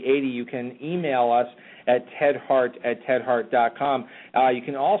 347-324-3080. You can email us at tedhart@tedhart.com. You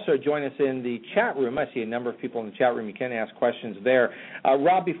can also join us in the chat room. I see a number of people in the chat room. You can ask questions there.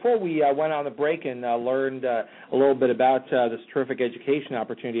 Rob, before we went on the break and learned a little bit about this terrific education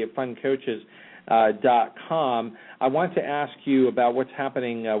opportunity at fundcoaches.com, I want to ask you about what's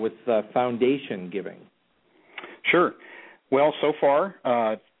happening with foundation giving. Sure. Well, so far,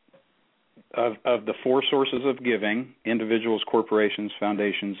 of the 4 sources of giving, individuals, corporations,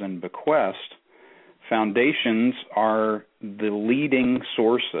 foundations, and bequest, foundations are the leading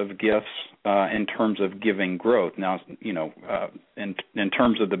source of gifts in terms of giving growth. Now, in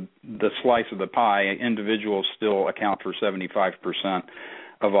terms of the slice of the pie, individuals still account for 75%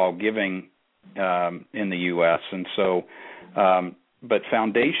 of all giving in the U.S. And so, but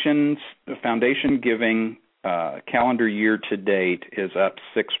foundation giving calendar year to date is up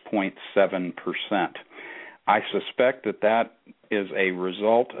 6.7%. I suspect that is a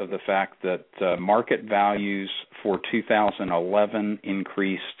result of the fact that market values for 2011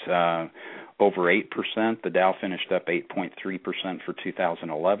 increased over 8%. The Dow finished up 8.3% for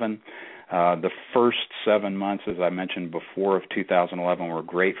 2011. The first 7 months, as I mentioned before, of 2011 were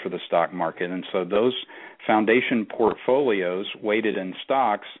great for the stock market. And so those foundation portfolios weighted in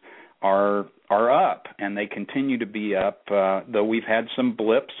stocks are up, and they continue to be up, though we've had some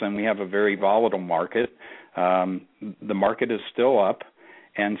blips and we have a very volatile market. The market is still up,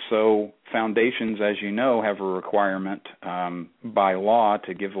 and so foundations, as you know, have a requirement by law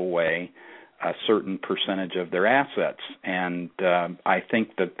to give away a certain percentage of their assets, and I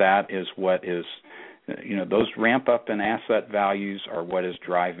think that is what is, those ramp up in asset values are what is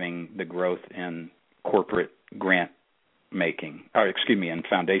driving the growth in corporate grant making, in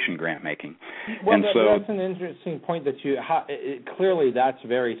foundation grant making. Well, and that's an interesting point that clearly that's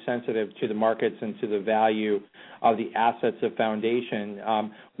very sensitive to the markets and to the value of the assets of foundation.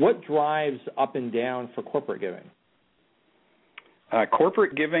 What drives up and down for corporate giving?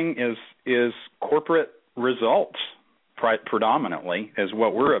 Corporate giving is corporate results predominantly, is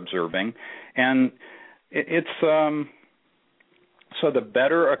what we're observing, and it's so the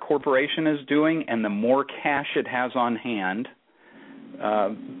better a corporation is doing and the more cash it has on hand,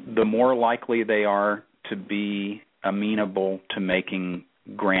 the more likely they are to be amenable to making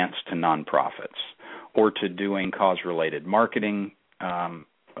grants to nonprofits or to doing cause-related marketing,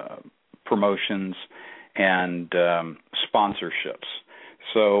 promotions, and sponsorships.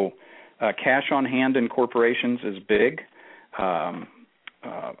 So cash on hand in corporations is big.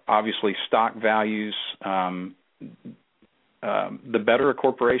 Obviously, stock values, the better a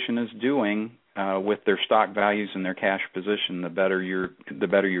corporation is doing with their stock values and their cash position, the better your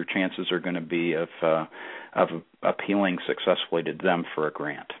chances are going to be of appealing successfully to them for a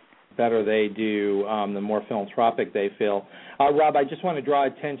grant. Better they do, the more philanthropic they feel. Rob, I just want to draw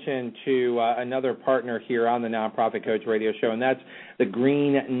attention to another partner here on the Nonprofit Coach Radio Show, and that's the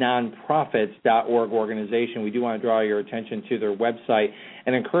GreenNonprofits.org organization. We do want to draw your attention to their website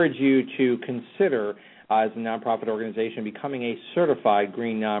and encourage you to consider, as a nonprofit organization, becoming a certified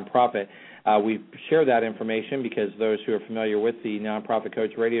green nonprofit. We share that information because those who are familiar with the Nonprofit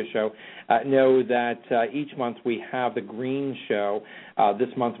Coach Radio Show know that each month we have the Green Show. This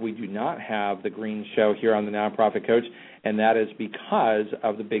month we do not have the Green Show here on the Nonprofit Coach, and that is because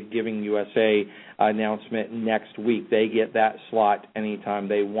of the big Giving USA announcement next week. They get that slot anytime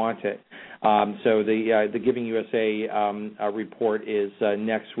they want it. So the Giving USA report is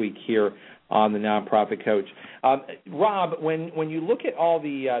next week here on the Nonprofit Coach. Rob, when you look at all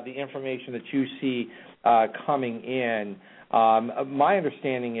the information that you see coming in, my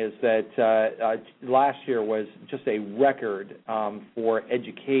understanding is that last year was just a record for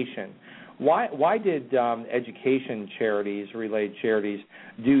education. Why did education charities, related charities,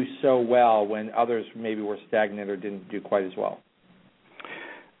 do so well when others maybe were stagnant or didn't do quite as well?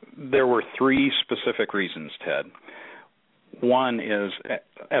 There were three specific reasons, Ted. One is,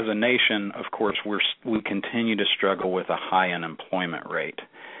 as a nation, of course, we continue to struggle with a high unemployment rate.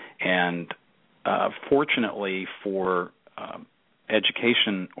 And fortunately for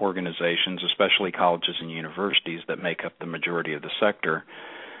education organizations, especially colleges and universities that make up the majority of the sector,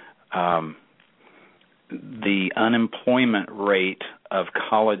 the unemployment rate of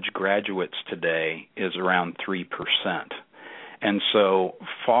college graduates today is around 3%. And so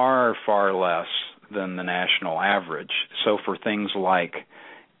far, far less than the national average. So for things like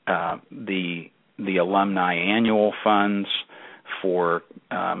the alumni annual funds, for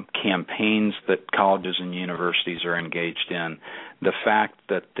campaigns that colleges and universities are engaged in, the fact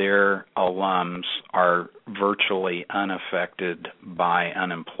that their alums are virtually unaffected by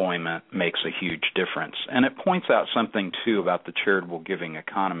unemployment makes a huge difference. And it points out something, too, about the charitable giving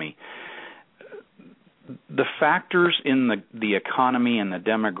economy. The factors in the economy and the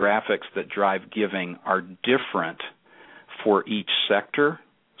demographics that drive giving are different for each sector,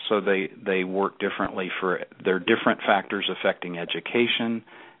 so they work differently. There are different factors affecting education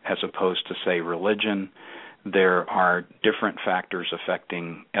as opposed to, say, religion. There are different factors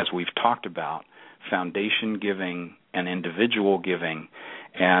affecting, as we've talked about, foundation giving and individual giving.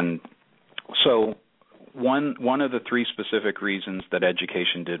 And so one of the three specific reasons that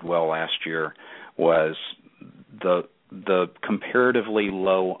education did well last year was the comparatively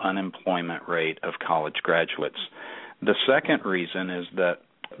low unemployment rate of college graduates. The second reason is that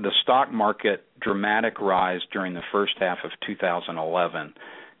the stock market dramatic rise during the first half of 2011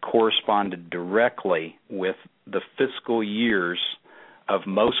 corresponded directly with the fiscal years of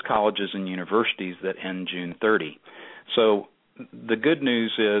most colleges and universities that end June 30. So the good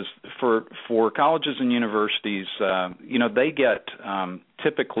news is for colleges and universities, they get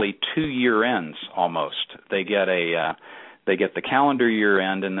typically 2 year ends almost. They get the calendar year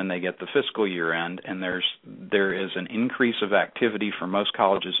end, and then they get the fiscal year end, and there is an increase of activity for most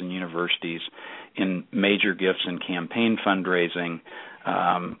colleges and universities in major gifts and campaign fundraising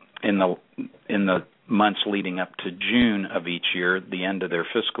in the months leading up to June of each year, the end of their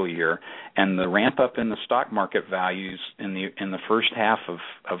fiscal year, and the ramp up in the stock market values in the first half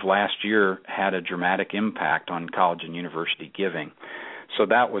of last year had a dramatic impact on college and university giving. So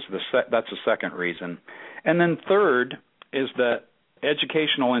that's the second reason. And then third is that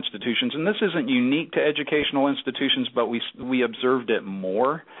educational institutions, and this isn't unique to educational institutions, but we observed it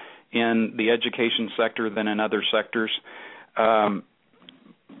more in the education sector than in other sectors.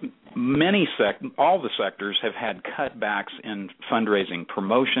 All the sectors have had cutbacks in fundraising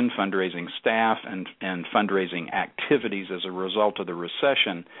promotion, fundraising staff, and fundraising activities as a result of the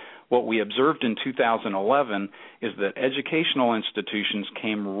recession. What we observed in 2011 is that educational institutions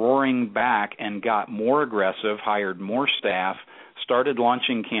came roaring back and got more aggressive, hired more staff, started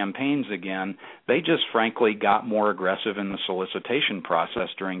launching campaigns again. They just frankly got more aggressive in the solicitation process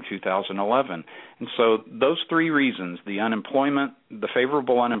during 2011. And so those three reasons, the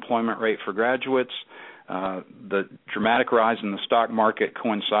favorable unemployment rate for graduates, the dramatic rise in the stock market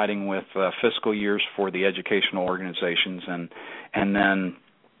coinciding with fiscal years for the educational organizations, and then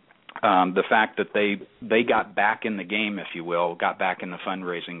the fact that they got back in the game, if you will, got back in the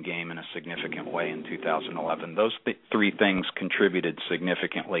fundraising game in a significant way in 2011. Those three things contributed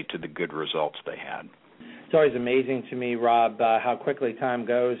significantly to the good results they had. It's always amazing to me, Rob, how quickly time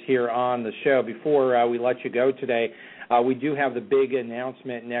goes here on the show. Before we let you go today, we do have the big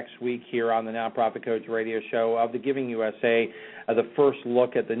announcement next week here on the Nonprofit Coach Radio Show of the Giving USA, the first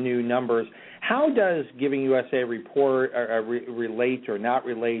look at the new numbers. How does Giving USA report relate or not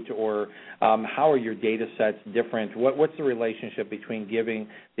relate, or how are your data sets different? What's the relationship between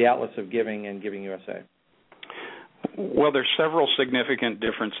the Atlas of Giving and Giving USA? Well, there's several significant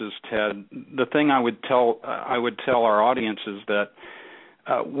differences, Ted. The thing I would tell our audience is that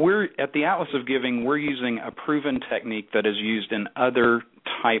we're at the Atlas of Giving. We're using a proven technique that is used in other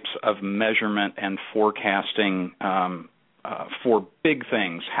types of measurement and forecasting for big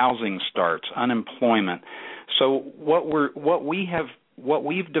things, housing starts, unemployment. So what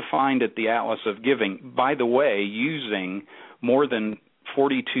we've defined at the Atlas of Giving, by the way, using more than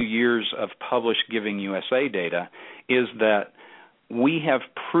 42 years of published Giving USA data, is that we have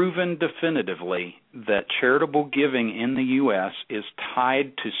proven definitively that charitable giving in the U.S. is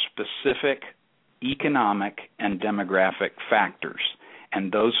tied to specific economic and demographic factors.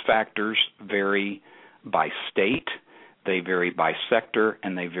 And those factors vary by state, they vary by sector,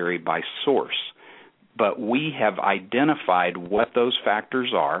 and they vary by source. But we have identified what those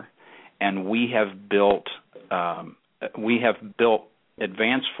factors are, and we have built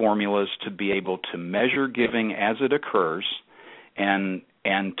advanced formulas to be able to measure giving as it occurs, and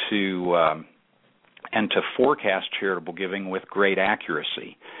to forecast charitable giving with great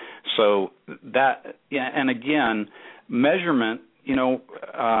accuracy. So that, and again, measurement.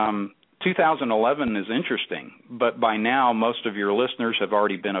 2011 is interesting, but by now most of your listeners have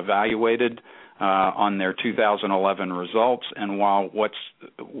already been evaluated on their 2011 results. And while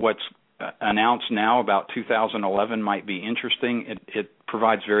what's announced now about 2011 might be interesting, it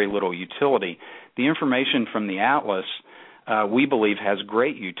provides very little utility. The information from the Atlas, we believe, has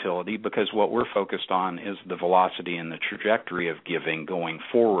great utility because what we're focused on is the velocity and the trajectory of giving going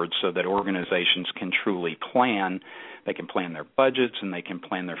forward so that organizations can truly plan. They can plan their budgets and they can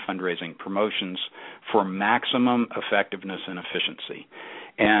plan their fundraising promotions for maximum effectiveness and efficiency.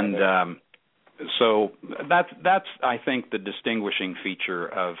 And so that's I think the distinguishing feature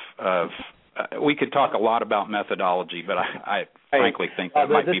of we could talk a lot about methodology, but I frankly think that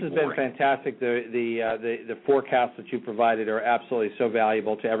might be boring. This has been fantastic. The forecasts that you provided are absolutely so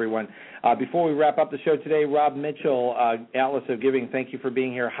valuable to everyone. Before we wrap up the show today, Rob Mitchell, Atlas of Giving, thank you for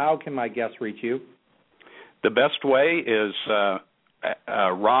being here. How can my guests reach you? The best way is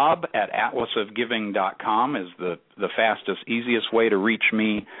Rob at atlasofgiving.com is the fastest, easiest way to reach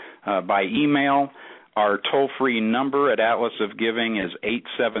me by email. Our toll-free number at Atlas of Giving is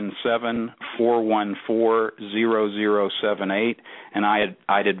 877-414-0078, and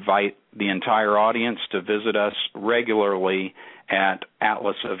I'd invite the entire audience to visit us regularly at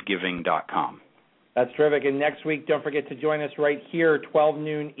atlasofgiving.com. That's terrific. And next week, don't forget to join us right here, 12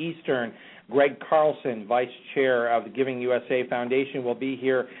 noon Eastern. Greg Carlson, Vice Chair of the Giving USA Foundation, will be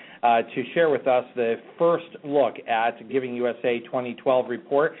here to share with us the first look at Giving USA 2012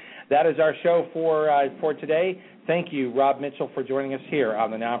 report. That is our show for today. Thank you, Rob Mitchell, for joining us here on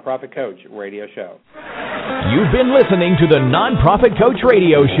the Nonprofit Coach Radio Show. You've been listening to the Nonprofit Coach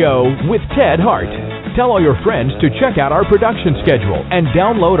Radio Show with Ted Hart. Tell all your friends to check out our production schedule and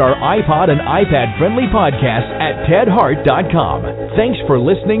download our iPod and iPad-friendly podcast at tedhart.com. Thanks for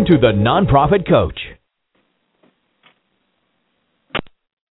listening to the Nonprofit Coach.